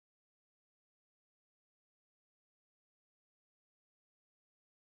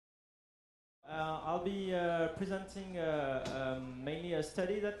I'll be presenting mainly a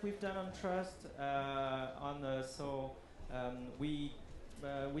study that we've done on trust. We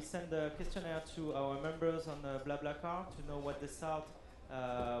send a questionnaire to our members on BlaBlaCar to know what they thought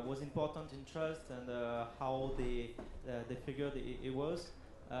was important in trust and how they figured it was.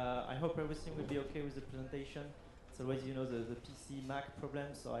 I hope everything will be okay with the presentation. It's always, you know, the PC Mac problem,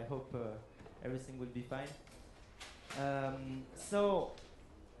 so I hope everything will be fine.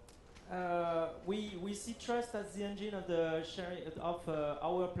 We see trust as the engine of the sharing of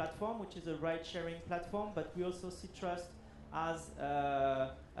our platform, which is a ride-sharing platform. But we also see trust as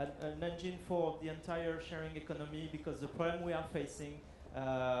an engine for the entire sharing economy, because the problem we are facing,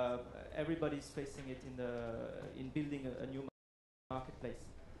 everybody's facing it in building a new marketplace.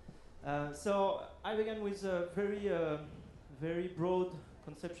 So I began with a very broad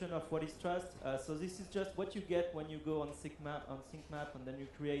conception of what is trust. So this is just what you get when you go on SyncMap, and then you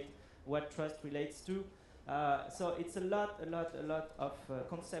create what trust relates to. So it's a lot of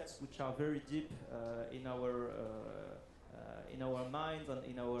concepts which are very deep in our minds and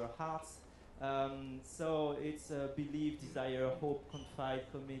in our hearts. So it's belief, desire, hope, confide,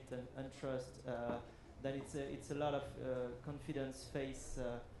 commit, and trust. Then it's a lot of confidence, faith.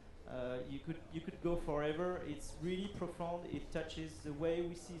 You could go forever. It's really profound. It touches the way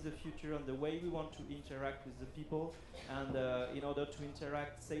we see the future and the way we want to interact with the people. And in order to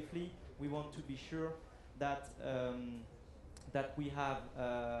interact safely, we want to be sure that that we have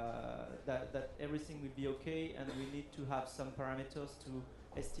that everything will be okay, and we need to have some parameters to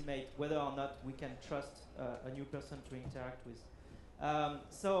estimate whether or not we can trust a new person to interact with.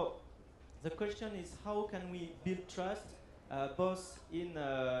 So the question is, how can we build trust? Both in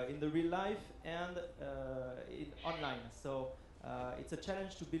the real life and in online. So it's a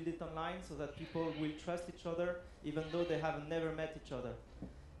challenge to build it online so that people will trust each other even though they have never met each other.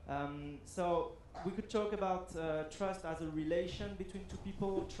 So we could talk about trust as a relation between two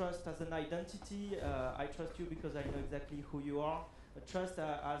people, trust as an identity. I trust you because I know exactly who you are. Trust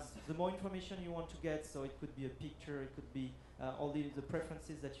as the more information you want to get, so it could be a picture, it could be all the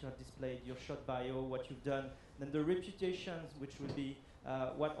preferences that you have displayed, your short bio, what you've done, then the reputations, which will be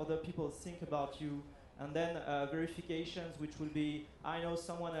what other people think about you, and then verifications, which will be, I know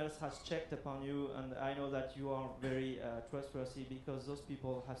someone else has checked upon you, and I know that you are very trustworthy because those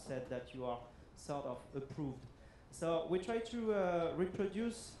people have said that you are sort of approved. So we try to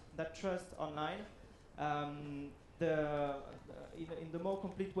reproduce that trust online. In the more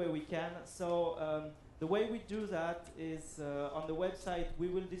complete way we can. So the way we do that is on the website we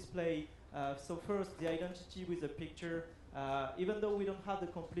will display so first the identity with a picture. Even though we don't have the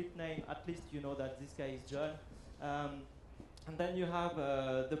complete name, at least you know that this guy is John. And then you have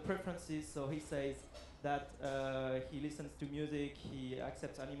the preferences. So he says that he listens to music, he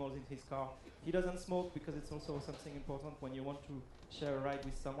accepts animals in his car. He doesn't smoke because it's also something important when you want to share a ride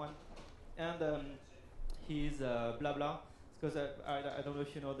with someone. And he's blah blah, because I don't know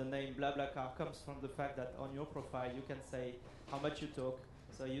if you know the name BlaBlaCar comes from the fact that on your profile you can say how much you talk.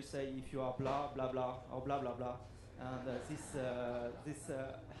 So you say if you are blah blah blah or blah blah blah, and this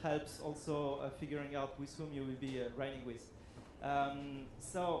helps also figuring out with whom you will be riding with.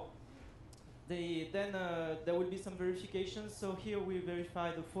 So then there will be some verifications. So here we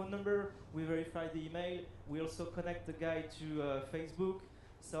verify the phone number, we verify the email, we also connect the guy to Facebook.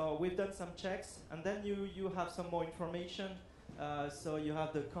 So we've done some checks, and then you have some more information. So you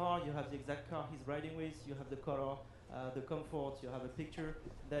have the car, you have the exact car he's riding with, you have the color, the comfort, you have a picture.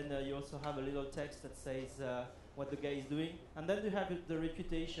 Then you also have a little text that says what the guy is doing. And then you have the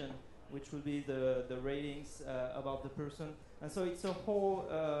reputation, which will be the ratings about the person. And so it's a whole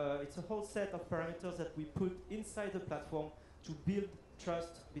set of parameters that we put inside the platform to build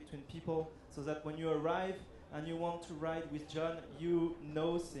trust between people, so that when you arrive and you want to ride with John, you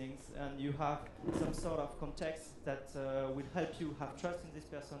know things and you have some sort of context that will help you have trust in this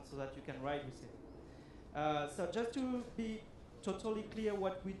person so that you can ride with him. So just to be totally clear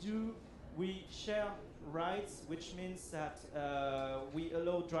what we do, we share rides, which means that we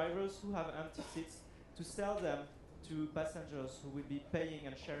allow drivers who have empty seats to sell them to passengers who will be paying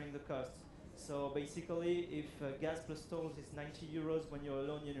and sharing the cost. So basically, if gas plus tolls is 90 euros when you're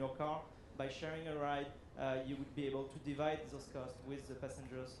alone in your car, by sharing a ride, you would be able to divide those costs with the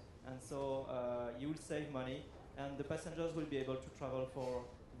passengers, and so you will save money, and the passengers will be able to travel for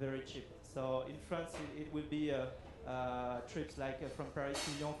very cheap. So in France, it will be trips like from Paris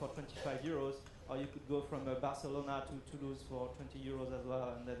to Lyon for 25 euros, or you could go from Barcelona to Toulouse for 20 euros as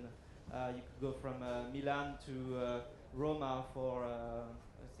well, and then you could go from Milan to Roma for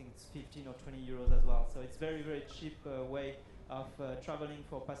I think it's 15 or 20 euros as well. So it's very cheap way of traveling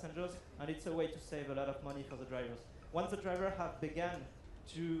for passengers, and it's a way to save a lot of money for the drivers. Once the drivers have begun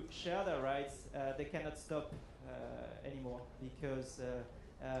to share their rides, they cannot stop anymore, because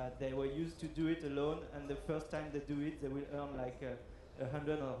they were used to do it alone, and the first time they do it, they will earn like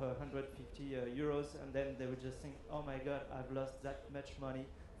 100 or 150 euros, and then they will just think, oh my god, I've lost that much money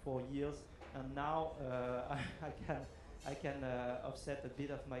for years, and now I can offset a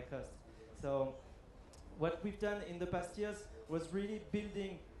bit of my cost. So what we've done in the past years was really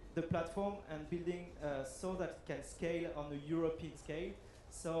building the platform and building so that it can scale on a European scale.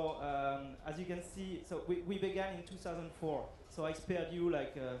 So as you can see, so we began in 2004. So I spared you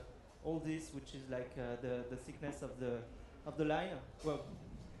like all this, which is like the thickness of the line. Well,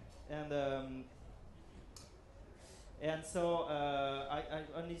 and so I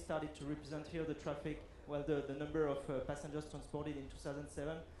only started to represent here the traffic, well, the number of passengers transported in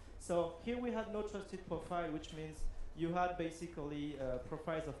 2007. So here we had no trusted profile, which means you had basically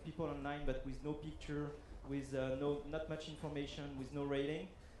profiles of people online, but with no picture, with not much information, with no rating.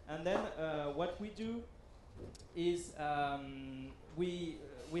 And then what we do is we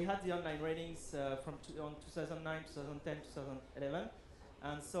had the online ratings from 2009, 2010, 2011,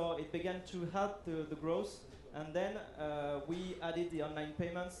 and so it began to help the growth. And then we added the online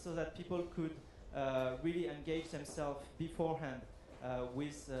payments so that people could really engage themselves beforehand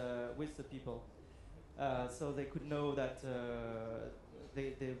with the people. So they could know that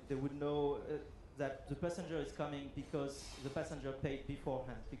they would know that the passenger is coming because the passenger paid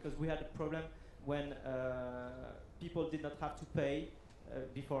beforehand. Because we had a problem when people did not have to pay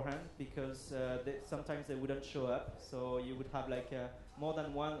beforehand, because sometimes they wouldn't show up. So you would have like more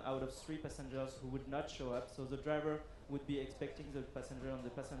than 1 out of 3 passengers who would not show up. So the driver would be expecting the passenger, and the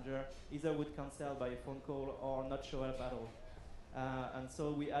passenger either would cancel by a phone call or not show up at all. And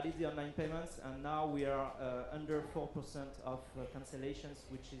so we added the online payments, and now we are under 4% of cancellations,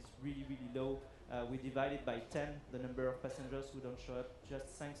 which is really, really low. We divided by 10 the number of passengers who don't show up, just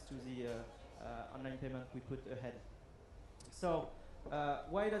thanks to the online payment we put ahead. So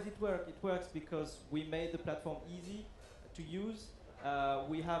why does it work? It works because we made the platform easy to use.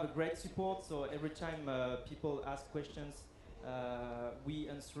 We have a great support, so every time people ask questions, we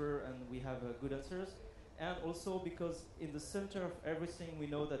answer, and we have good answers. And also because in the center of everything we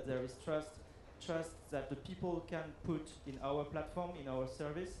know that there is trust that the people can put in our platform, in our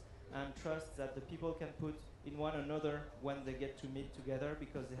service, and trust that the people can put in one another when they get to meet together,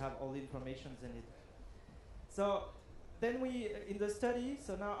 because they have all the information they need. So then we, in the study,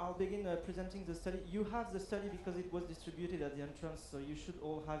 so now I'll begin presenting the study. You have the study because it was distributed at the entrance, so you should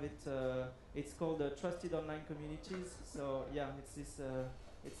all have it. It's called Trusted Online Communities. So yeah,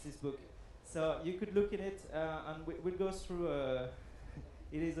 it's this book. So you could look at it, and we'll go through.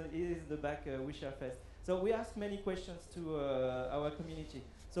 It is in the back, OuiShare Fest. So we asked many questions to our community.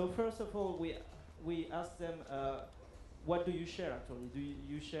 So first of all, we asked them, what do you share actually? Do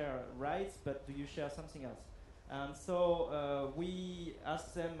you share rights, but do you share something else? And so we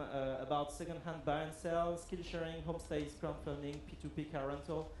asked them about second-hand buy and sell, skill sharing, homestays, crowdfunding, P2P car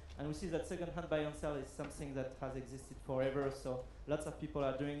rental. And we see that second-hand buy and sell is something that has existed forever, so lots of people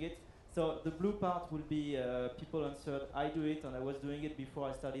are doing it. So the blue part will be people answered, I do it, and I was doing it before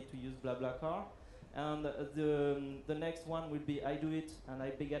I started to use BlaBlaCar. And the next one will be I do it, and I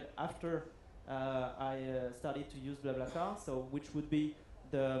began after I started to use BlaBlaCar. So which would be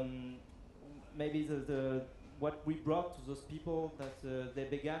the maybe the what we brought to those people that they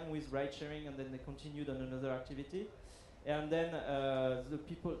began with ride sharing and then they continued on another activity. And then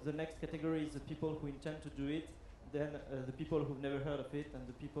the next category is the people who intend to do it. Then the people who've never heard of it, and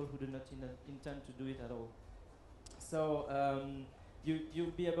the people who do not intend to do it at all. So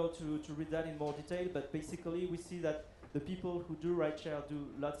you'll be able to read that in more detail, but basically we see that the people who do rideshare do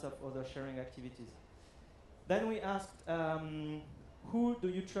lots of other sharing activities. Then we asked, who do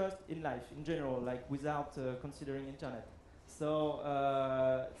you trust in life, in general, like without considering internet? So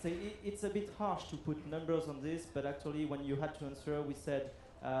it's a bit harsh to put numbers on this, but actually when you had to answer, we said,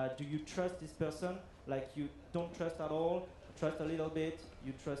 do you trust this person? Like you don't trust at all, trust a little bit,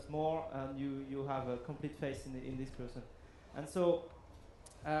 you trust more, and you have a complete faith in this person. And so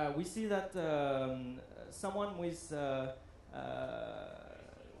we see that someone with a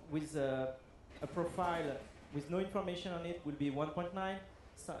profile with no information on it will be 1.9.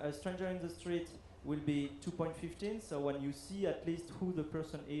 So a stranger in the street will be 2.15. So when you see at least who the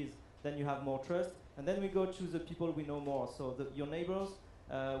person is, then you have more trust. And then we go to the people we know more. So your neighbors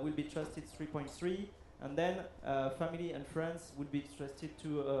will be trusted 3.3, and then family and friends will be trusted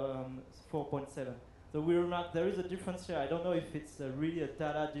to 4.7. So we remark there is a difference here. I don't know if it's really a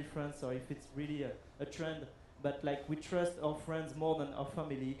data difference or if it's really a trend, but like we trust our friends more than our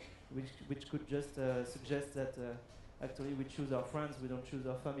family, which could just suggest that actually we choose our friends, we don't choose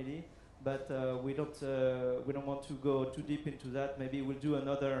our family. But we don't want to go too deep into that. Maybe we'll do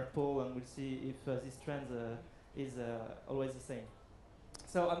another poll and we'll see if this trend is always the same.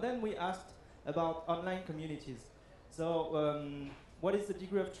 So, and then we asked about online communities. So, what is the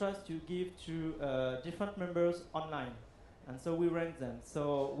degree of trust you give to different members online? And so we rank them.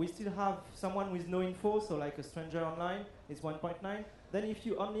 So we still have someone with no info, so like a stranger online is 1.9. Then if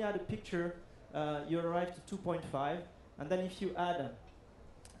you only add a picture, you arrive to 2.5. And then if you add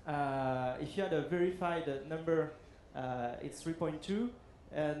a verified number, it's 3.2.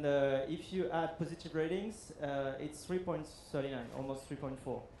 And if you add positive ratings, it's 3.39, almost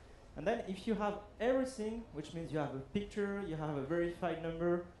 3.4. And then if you have everything, which means you have a picture, you have a verified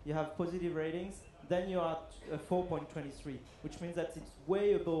number, you have positive ratings, then you are at 4.23, which means that it's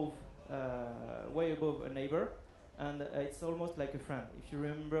way above a neighbor, and it's almost like a friend. If you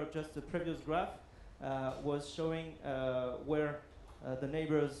remember, just the previous graph was showing where the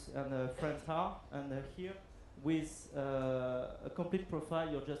neighbors and the friends are, and here with a complete profile,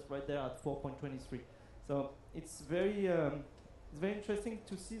 you're just right there at 4.23. So it's very interesting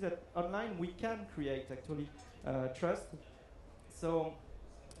to see that online we can create actually trust. So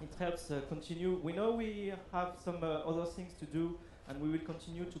it helps continue. We know we have some other things to do, and we will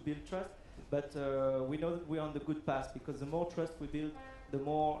continue to build trust. But we know that we're on the good path, because the more trust we build, the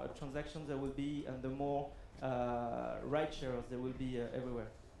more transactions there will be, and the more ride shares there will be everywhere.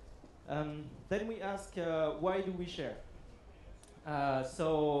 Then we ask, why do we share?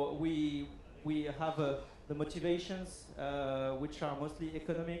 So we have the motivations, which are mostly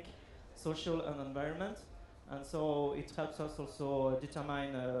economic, social, and environment. And so it helps us also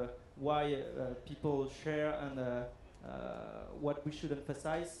determine why people share and what we should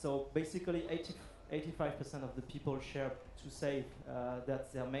emphasize. So basically 85% of the people share to save. That's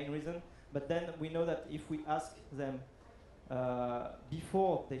their main reason. But then we know that if we ask them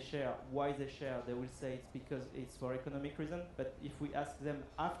before they share why they share, they will say it's because it's for economic reason. But if we ask them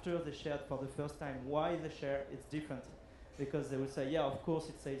after they shared for the first time why they share, it's different. Because they will say, yeah, of course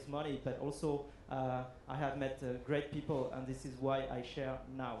it saves money, but also I have met great people, and this is why I share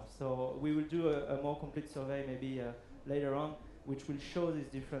now. So we will do a more complete survey maybe later on, which will show this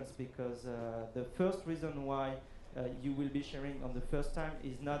difference, because the first reason why you will be sharing on the first time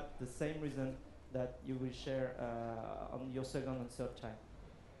is not the same reason that you will share on your second and third time.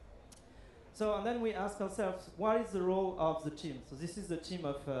 So, and then we ask ourselves, what is the role of the team? So this is the team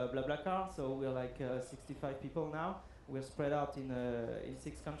of BlaBlaCar, so we're like 65 people now. We're spread out in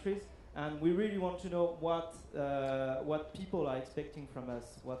 6 countries, and we really want to know what people are expecting from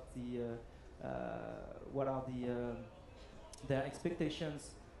us, what are their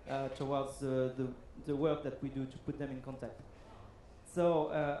expectations towards the work that we do to put them in contact.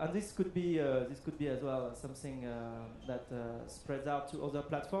 So, and this could be as well something that spreads out to other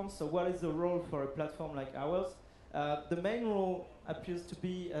platforms. So, what is the role for a platform like ours? The main role appears to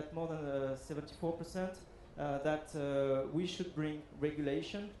be at more than 74%. That we should bring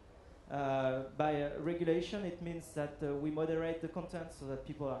regulation. By regulation, it means that we moderate the content so that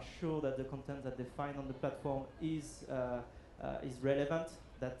people are sure that the content that they find on the platform is relevant.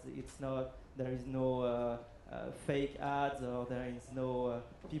 That there is no fake ads, or there is no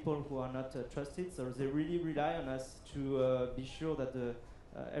people who are not trusted. So they really rely on us to be sure that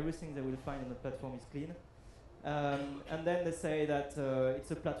everything they will find on the platform is clean. And then they say that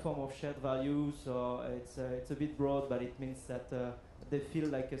it's a platform of shared values, so it's a bit broad, but it means that they feel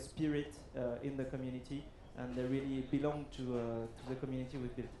like a spirit in the community, and they really belong to the community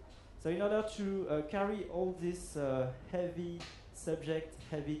we've built. So in order to carry all this heavy subject,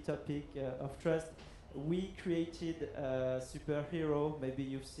 heavy topic of trust, we created a superhero. Maybe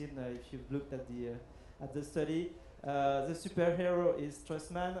you've seen if you've looked at the study. The superhero is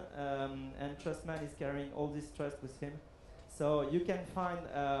Trustman, and Trustman is carrying all this trust with him. So you can find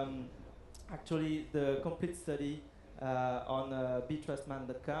actually the complete study on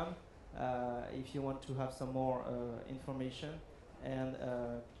betrustman.com if you want to have some more information, and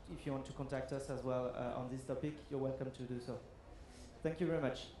if you want to contact us as well on this topic, you're welcome to do so. Thank you very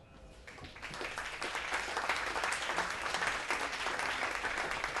much.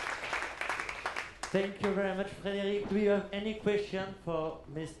 Thank you very much, Frédéric. Do you have any question for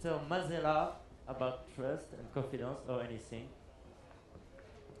Mr. Mazzella about trust and confidence or anything?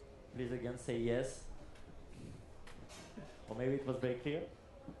 Please again say yes. Or maybe it was very clear.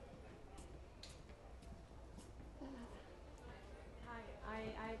 Hi,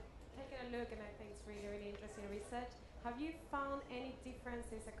 I've taken a look and I think it's really, really interesting research. Have you found any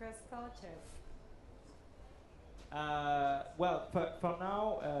differences across cultures? Well, for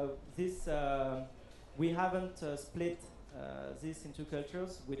now, we haven't split this into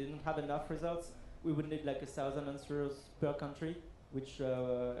cultures. We didn't have enough results. We would need like 1,000 answers per country, which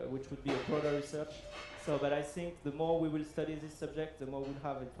would be a broader research. So, but I think the more we will study this subject, the more we'll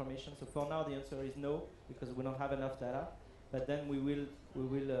have information. So for now, the answer is no, because we don't have enough data. But then we will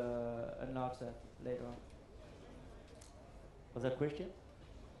enlarge that later on. Other question?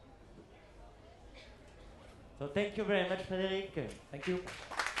 So thank you very much, Frédéric. Thank you.